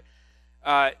learned,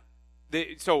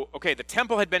 the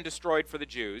temple had been destroyed for the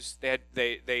Jews.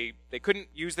 They couldn't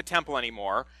use the temple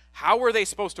anymore. How were they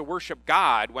supposed to worship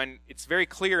God when it's very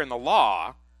clear in the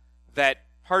law that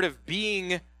part of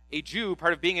being a Jew,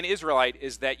 part of being an Israelite,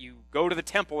 is that you go to the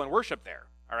temple and worship there.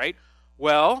 All right?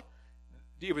 Well,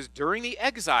 it was during the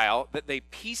exile that they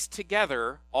pieced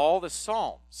together all the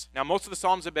Psalms. Now, most of the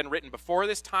Psalms have been written before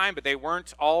this time, but they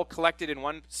weren't all collected in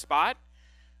one spot.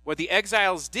 What the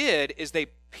exiles did is they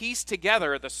pieced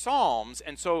together the Psalms,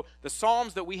 and so the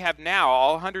Psalms that we have now,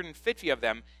 all 150 of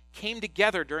them, came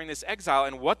together during this exile.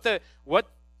 And what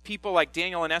people like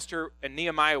Daniel and Esther and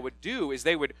Nehemiah would do is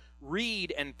they would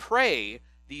read and pray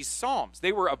these Psalms.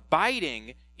 They were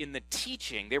abiding in the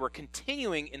teaching. They were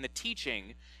continuing in the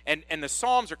teaching. And the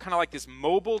Psalms are kind of like this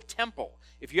mobile temple.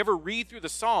 If you ever read through the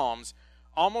Psalms,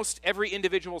 almost every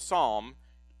individual Psalm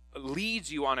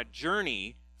leads you on a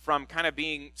journey from kind of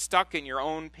being stuck in your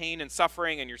own pain and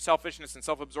suffering and your selfishness and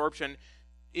self-absorption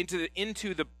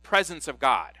into the presence of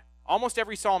God. Almost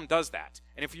every Psalm does that.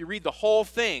 And if you read the whole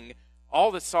thing,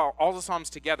 all the Psalms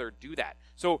together do that.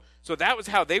 So that was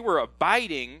how they were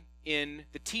abiding in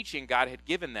the teaching God had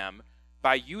given them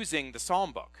by using the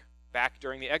Psalm book back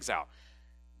during the exile.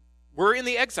 We're in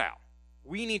the exile.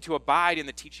 We need to abide in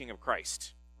the teaching of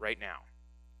Christ right now.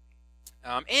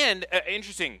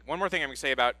 Interesting, one more thing I'm going to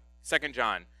say about 2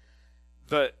 John.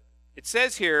 It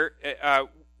says here,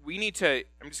 we need to,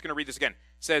 I'm just going to read this again.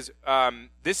 It says,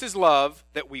 this is love,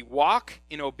 that we walk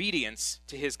in obedience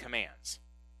to his commands.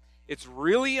 It's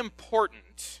really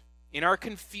important in our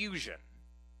confusion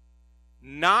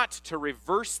not to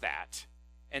reverse that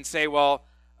and say, well,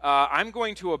 I'm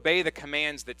going to obey the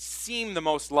commands that seem the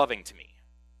most loving to me.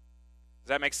 Does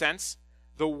that make sense?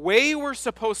 The way we're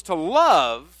supposed to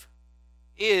love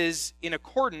is in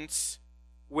accordance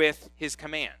with his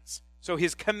commands. So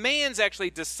his commands actually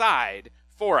decide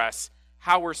for us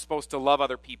how we're supposed to love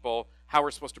other people, how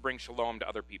we're supposed to bring shalom to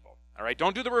other people. All right?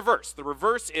 Don't do the reverse. The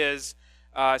reverse is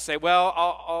say,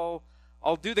 well,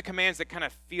 I'll do the commands that kind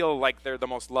of feel like they're the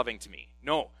most loving to me.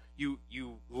 No, you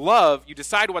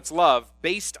decide what's love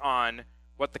based on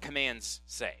what the commands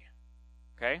say.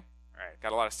 Okay? All right,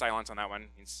 got a lot of silence on that one.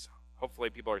 Hopefully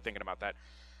people are thinking about that.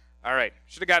 All right,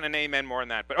 should have gotten an amen more than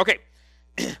that. But okay,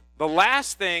 the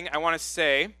last thing I want to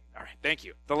say, all right, thank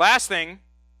you. The last thing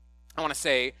I want to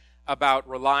say about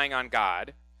relying on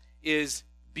God is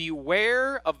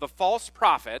beware of the false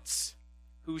prophets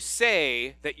who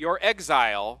say that your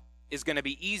exile is going to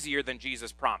be easier than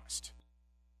Jesus promised.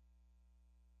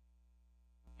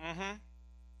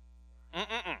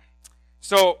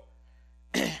 So,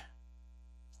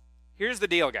 here's the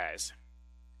deal, guys.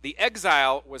 The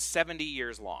exile was 70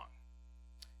 years long.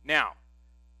 Now,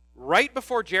 right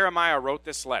before Jeremiah wrote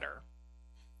this letter,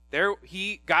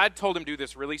 God told him to do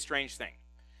this really strange thing.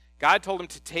 God told him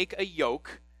to take a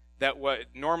yoke that was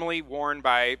normally worn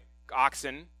by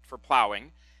oxen for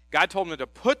plowing. God told him to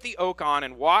put the yoke on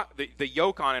and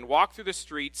walk through the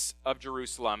streets of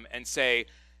Jerusalem and say,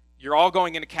 you're all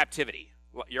going into captivity.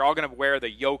 You're all going to wear the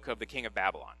yoke of the king of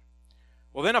Babylon.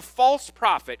 Well, then a false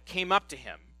prophet came up to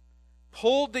him,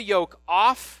 pulled the yoke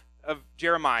off of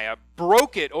Jeremiah,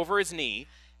 broke it over his knee,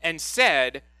 and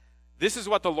said, this is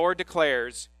what the Lord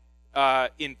declares,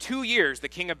 in 2 years the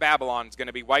king of Babylon is going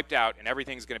to be wiped out and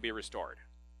everything's going to be restored.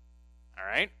 All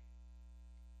right?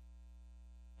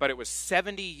 But it was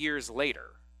 70 years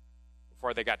later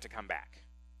before they got to come back.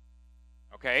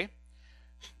 Okay?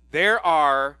 There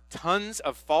are tons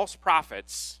of false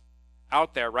prophets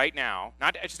out there right now,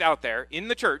 not just out there, in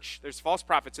the church. There's false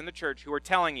prophets in the church who are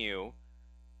telling you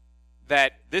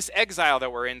that this exile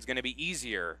that we're in is going to be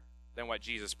easier than what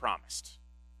Jesus promised.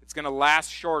 It's going to last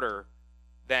shorter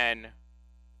than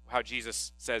how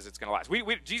Jesus says it's going to last.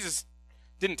 Jesus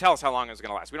didn't tell us how long it was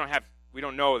going to last. We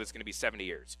don't know that it's going to be 70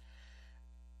 years.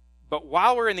 But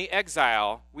while we're in the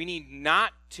exile, we need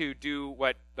not to do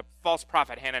what the false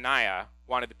prophet Hananiah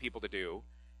wanted the people to do,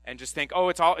 and just think, oh,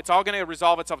 it's all going to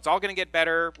resolve itself. It's all going to get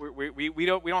better. We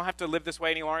don't have to live this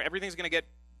way any longer. Everything's going to get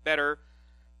better.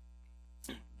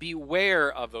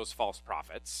 Beware of those false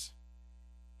prophets,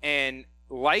 and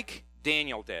like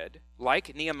Daniel did,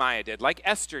 like Nehemiah did, like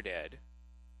Esther did,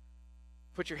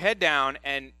 put your head down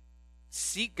and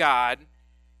seek God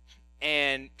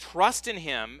and trust in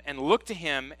him and look to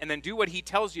him and then do what he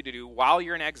tells you to do while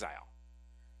you're in exile.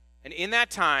 And in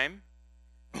that time,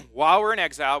 while we're in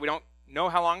exile, we don't know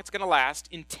how long it's going to last,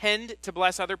 intend to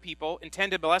bless other people,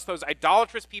 intend to bless those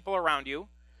idolatrous people around you,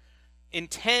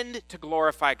 intend to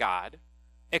glorify God,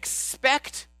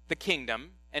 expect the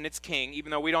kingdom and its king,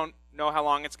 even though we don't know how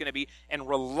long it's going to be, and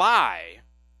rely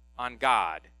on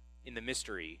God in the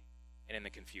mystery and in the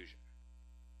confusion.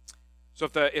 So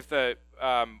if the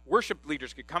worship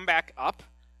leaders could come back up,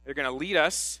 they're going to lead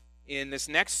us in this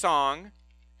next song,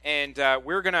 and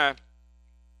we're going to,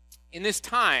 in this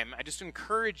time, I just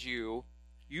encourage you,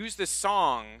 use this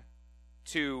song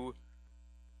to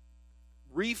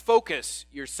refocus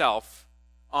yourself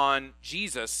on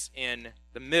Jesus in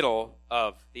the middle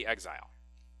of the exile.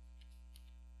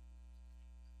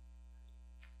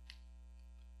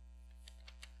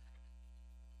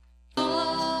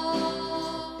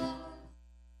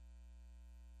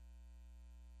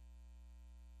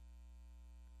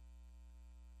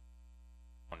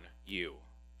 You,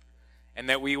 and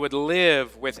that we would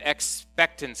live with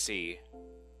expectancy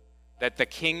that the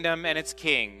kingdom and its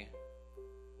king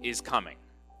is coming.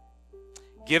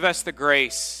 Give us the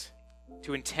grace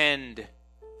to intend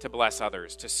to bless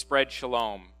others, to spread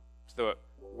shalom to the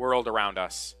world around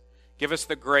us. Give us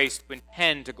the grace to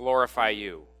intend to glorify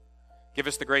you. Give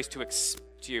us the grace to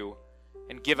accept you,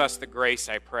 and give us the grace,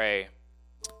 I pray,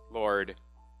 Lord,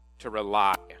 to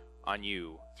rely on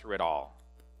you through it all.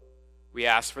 We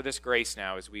ask for this grace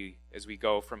now as we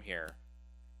go from here.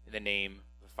 In the name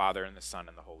of the Father, and the Son,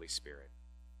 and the Holy Spirit.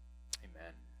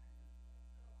 Amen.